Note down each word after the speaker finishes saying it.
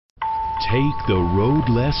Take the road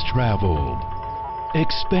less traveled.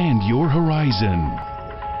 Expand your horizon.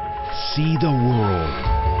 See the world.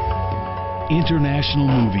 International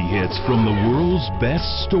movie hits from the world's best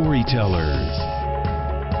storytellers.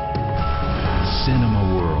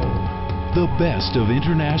 Cinema World, the best of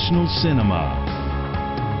international cinema.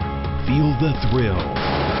 Feel the thrill.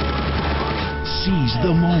 Seize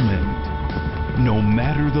the moment. No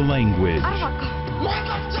matter the language.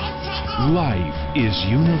 Life is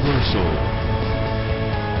universal.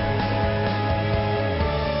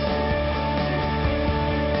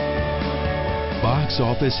 Box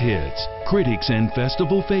office hits, critics and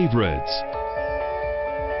festival favorites.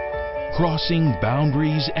 Crossing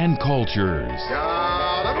boundaries and cultures.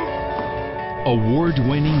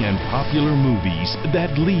 Award-winning and popular movies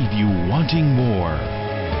that leave you wanting more.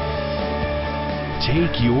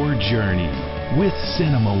 Take your journey with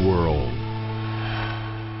Cinema World.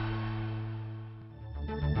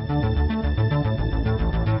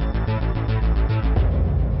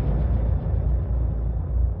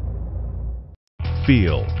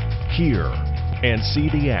 Feel, hear, and see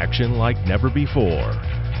the action like never before.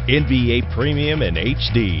 NBA Premium in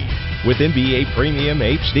HD. With NBA Premium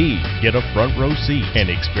HD, get a front row seat and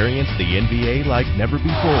experience the NBA like never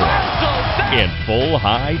before. In full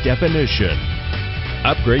high definition.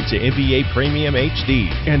 Upgrade to NBA Premium HD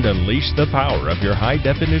and unleash the power of your high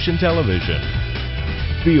definition television.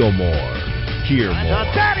 Feel more, hear more,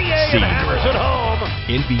 see more.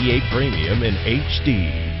 NBA Premium in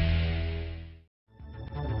HD.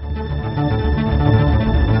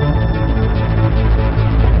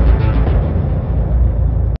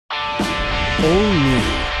 All new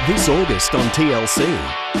this August on TLC.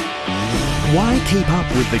 Why keep up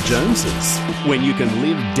with the Joneses when you can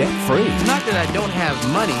live debt-free? It's not that I don't have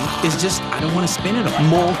money, it's just I don't want to spend it all.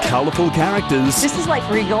 More colourful characters. This is like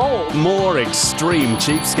real. More extreme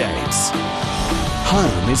cheapskates.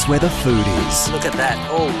 Home is where the food is. Look at that.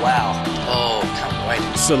 Oh, wow. Oh, can't wait.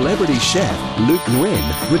 Celebrity chef Luke Nguyen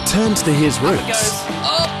returns to his Up it roots. goes.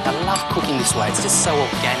 Oh, I love cooking this way. It's just so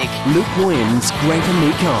organic. Luke Nguyen's Greater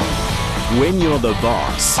Mekong. When you're the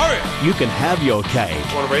boss, you can have your cake.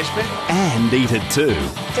 Want a race bit? And eat it too.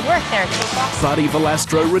 Good work there, Cake Boss. Buddy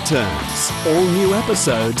Valastro returns. All new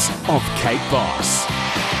episodes of Cake Boss.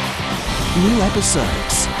 New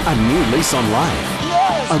episodes. A new lease on life.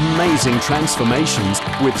 Yes! Amazing transformations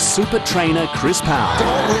with super trainer Chris Powell.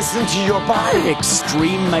 Don't listen to your body.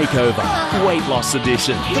 Extreme makeover. Weight loss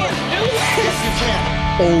edition. You can't do it. Yes, you can.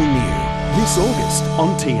 All new. This August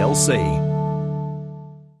on TLC.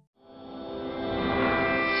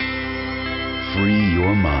 Free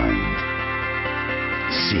your mind.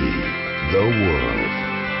 See the world.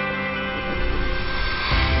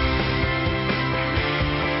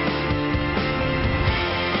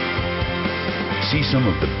 See some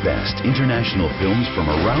of the best international films from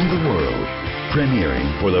around the world, premiering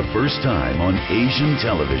for the first time on Asian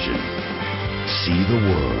television. See the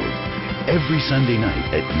world. Every Sunday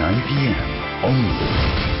night at 9 p.m. only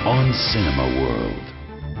on Cinema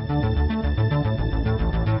World.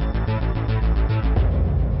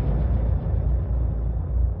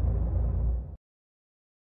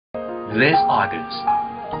 This August,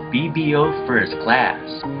 BBO First Class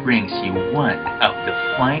brings you one of the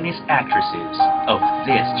finest actresses of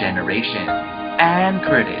this generation, Anne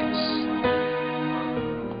Curtis.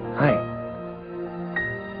 Hi,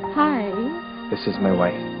 Hi, this is my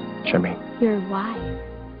wife, Jermaine. your wife.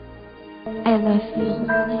 I love you.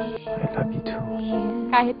 I love you too.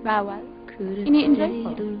 Kahit bawal, ini-enjoy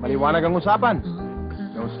ko. Maliwanag ang usapan.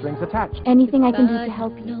 No strings attached. Anything I can do to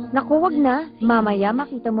help you. Naku, wag na. Mamaya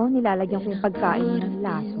makita mo, nilalagyan ko yung pagkain mo ng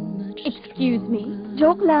laso. Excuse me?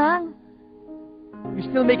 Joke lang. You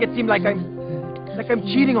still make it seem like I'm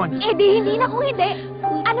cheating on you. Eh di, hindi na kung hindi.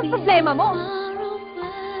 Anong problema mo?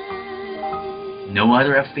 No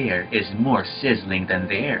other affair is more sizzling than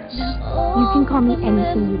theirs. You can call me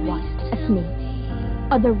anything you want. A snake.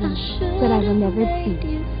 Other ones that I will never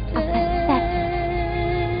be. A pathetic,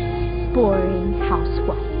 boring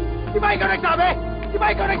housewife. Di ba ikaw nagsabi? Di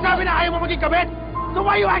ba ikaw nagsabi na ayaw mo maging kabit? So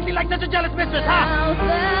why are you acting like such a jealous mistress, ha? Now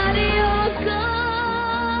that you're gone,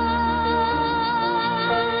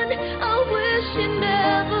 I wish you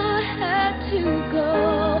never had to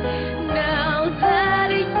go. Now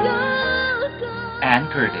that you're gone. Anne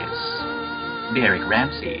Curtis, Derek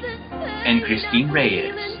Ramsey, and Christine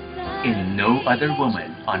Reyes in No Other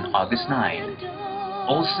Woman on August 9.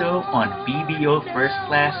 Also on BBO First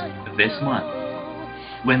Class this month.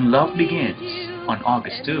 When Love Begins on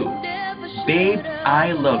August 2. Babe,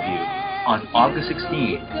 I Love You on August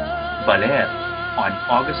 16. Baler on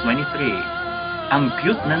August 23. Ang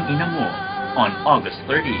Cute ng Ina Mo on August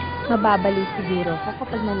 13. Mababaliw siguro ako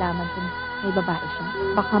kapag nalaman kung may babae siya.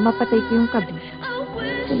 Baka mapatay ko yung kabis.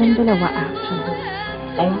 Silang dalawa actually.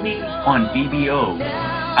 Only on BBO,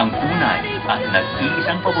 ang tunay at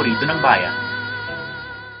nag-iisang paborito ng bayan.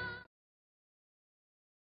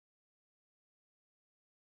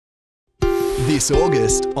 This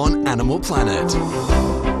August on Animal Planet.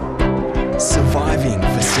 Surviving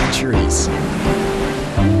for centuries.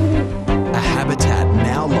 A habitat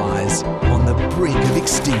now lies on the brink of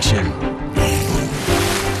extinction.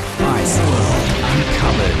 Ice World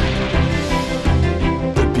uncovered.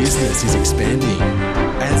 The business is expanding,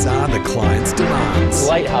 as are the client's demands. The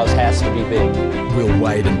lighthouse has to be big. Will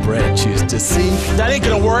Wade and Brett choose to sink? That ain't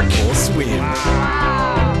gonna work. Or swim?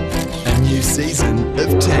 A new season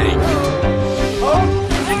of Tank.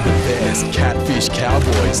 The best catfish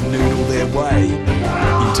cowboys noodle their way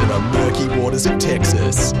into the murky waters of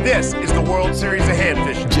Texas. This is the World Series of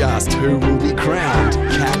Handfishing. Just who will be crowned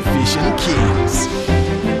catfishing kings?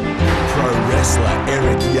 Pro wrestler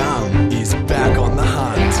Eric Young is back on the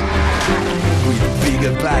hunt with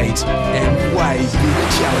bigger bait and way bigger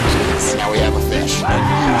challenges. Now we have a fish. A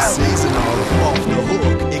new season of Off the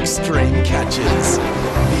Hook Extreme Catches.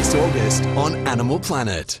 This August on Animal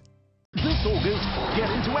Planet. This August,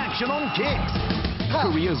 get into action on Kicks.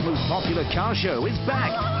 Korea's most popular car show is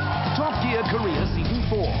back. Top Gear Korea Season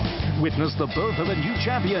 4. Witness the birth of a new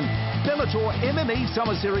champion. Bellator MMA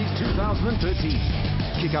Summer Series 2013.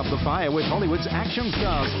 Kick up the fire with Hollywood's action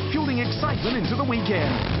stars, fueling excitement into the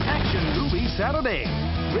weekend. Action Movie Saturday.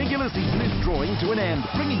 Regular season is drawing to an end,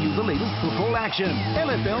 bringing you the latest football action.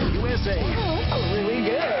 NFL USA. Oh, that's really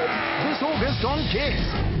good. This August on Kicks.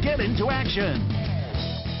 Get into action.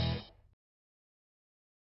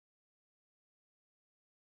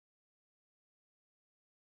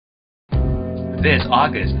 This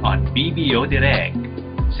August on BBO Direct,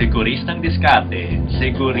 Seguristang Diskarte,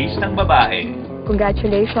 Seguristang Babae.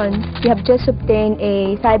 Congratulations, you have just obtained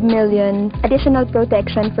a 5 million additional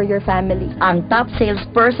protection for your family. Ang top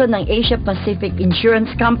salesperson ng Asia Pacific Insurance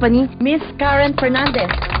Company, Miss Karen Fernandez.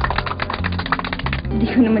 Hindi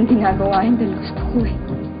ko naman ginagawa yun dahil gusto ko eh.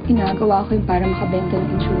 Ginagawa ko yun para makabenta ng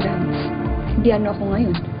insurance. Hindi ano ako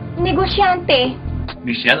ngayon. Negosyante!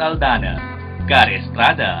 Michelle Aldana, Gary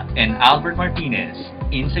Estrada, and Albert Martinez,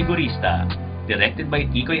 Insegurista, directed by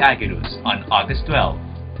Tikoy Aguiluz on August 12.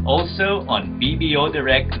 Also on BBO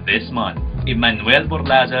Direct this month, Emmanuel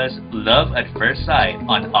Borlaza's Love at First Sight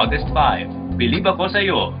on August 5. Believe Ako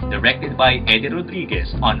Sa'yo, directed by Eddie Rodriguez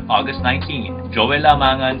on August 19. Joel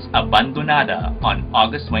Lamangan's Abandonada on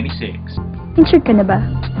August 26. Insured ka na ba?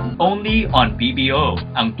 Only on BBO,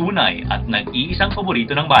 ang tunay at nag-iisang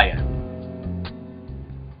paborito ng bayan.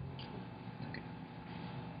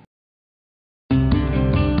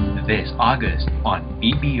 This August on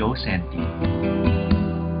BBO Senti.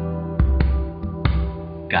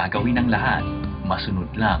 Gagawin ang lahat, masunod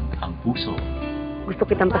lang ang puso. Gusto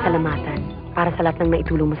kitang pasalamatan para sa lahat ng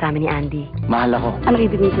naitulong mo sa amin ni Andy. Mahal ako. Ano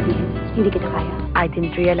ibig mong sabihin? Hindi kita kaya. I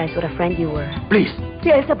didn't realize what a friend you were. Please! Si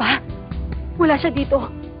Elsa ba? Wala siya dito.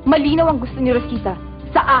 Malinaw ang gusto ni Rosquita.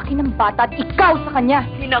 Sa akin ang bata at ikaw sa kanya.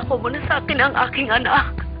 Hinako mo na sa akin ang aking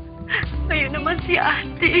anak. Ngayon naman si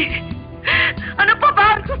Andy. Ano pa ba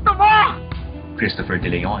ang gusto mo? Christopher De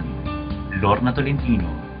Leon, Lorna Tolentino,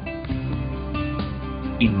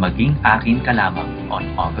 in Maging Akin Ka Lamang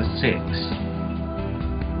on August 6.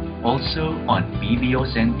 Also on BBO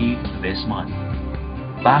Senti this month.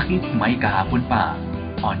 Bakit May Kahapon Pa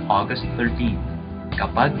on August 13.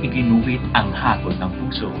 Kapag iginuwit ang hakot ng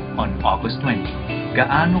puso on August 20.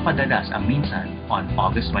 Gaano kadalas ang minsan on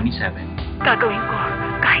August 27. Gagawin ko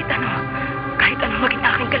kahit ano maging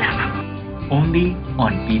aking ka lamang. Only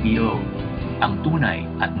on BBO, ang tunay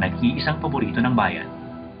at nag-iisang paborito ng bayan.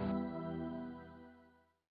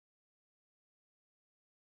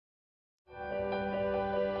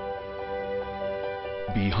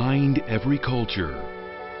 Behind every culture,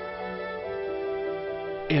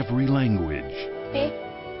 every language,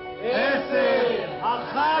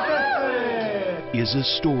 is a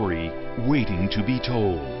story waiting to be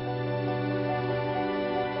told.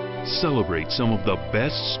 Celebrate some of the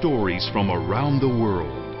best stories from around the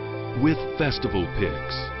world with Festival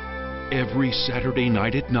Picks. Every Saturday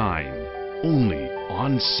night at 9, only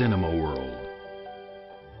on Cinema World.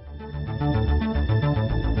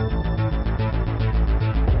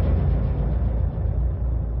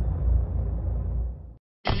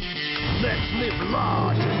 Let's live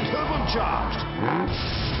large and turbocharged.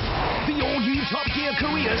 The all-new Top Gear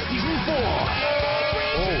Korea Season 4.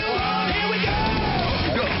 Here we go!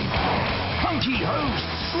 Hunky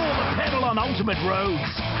hosts, slow the pedal on ultimate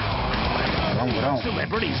roads.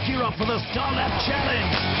 Celebrities gear up for the Starlap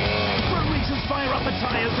Challenge. Road racers fire up the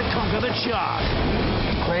tires to conquer the chart.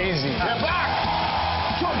 Crazy. They're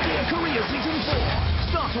back! Top Gear Korea Season 4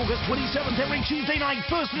 starts August 27th every Tuesday night,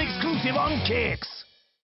 first and exclusive on Kicks.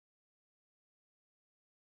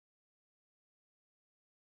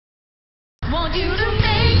 Want you to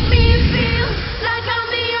make me feel like I'm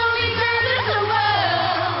the only girl in the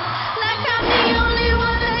world, like I'm the only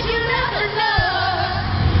one that you never love,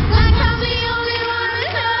 like I'm the only one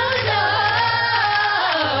that knows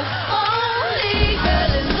love, only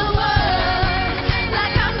girl in the world,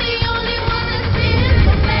 like I'm the only one that feels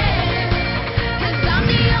the man, 'cause I'm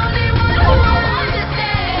the only one who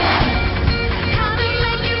understands how to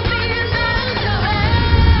make you feel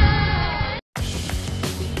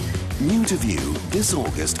New to view this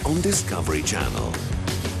August on Discovery Channel.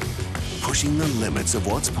 Pushing the limits of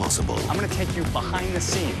what's possible. I'm going to take you behind the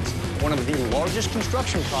scenes, one of the largest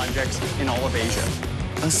construction projects in all of Asia.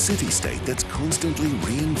 A city-state that's constantly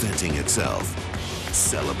reinventing itself.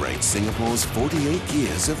 Celebrate Singapore's 48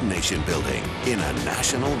 years of nation building in a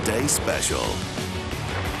National Day special.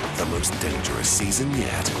 The most dangerous season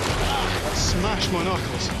yet. Smash my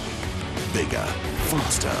knuckles. Bigger,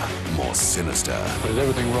 faster, more sinister. I did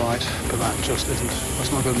everything right, but that just isn't. That's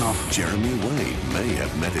not good enough. Jeremy Wade may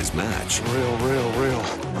have met his match. Real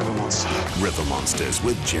River Monster. River Monsters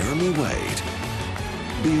with Jeremy Wade.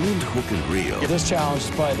 Beyond hook and reel. This challenge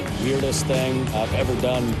is probably the weirdest thing I've ever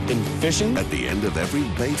done in fishing. At the end of every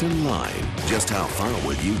bait and line, just how far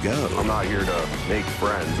will you go? I'm not here to make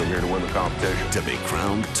friends. I'm here to win the competition. To be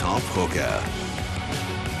crowned top hooker.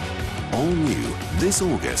 All new this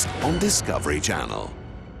August on Discovery Channel.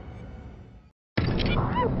 The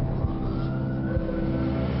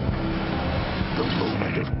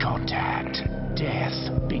moment of contact,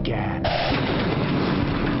 death began.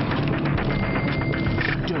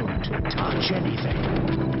 Don't touch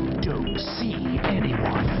anything. Don't see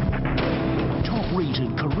anyone.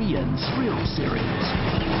 Top-rated Korean thrill series.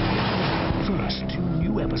 First 2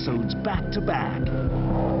 new episodes back-to-back.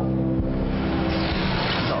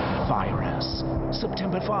 The Virus.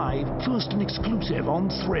 September 5, first and exclusive on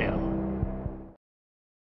Thrill.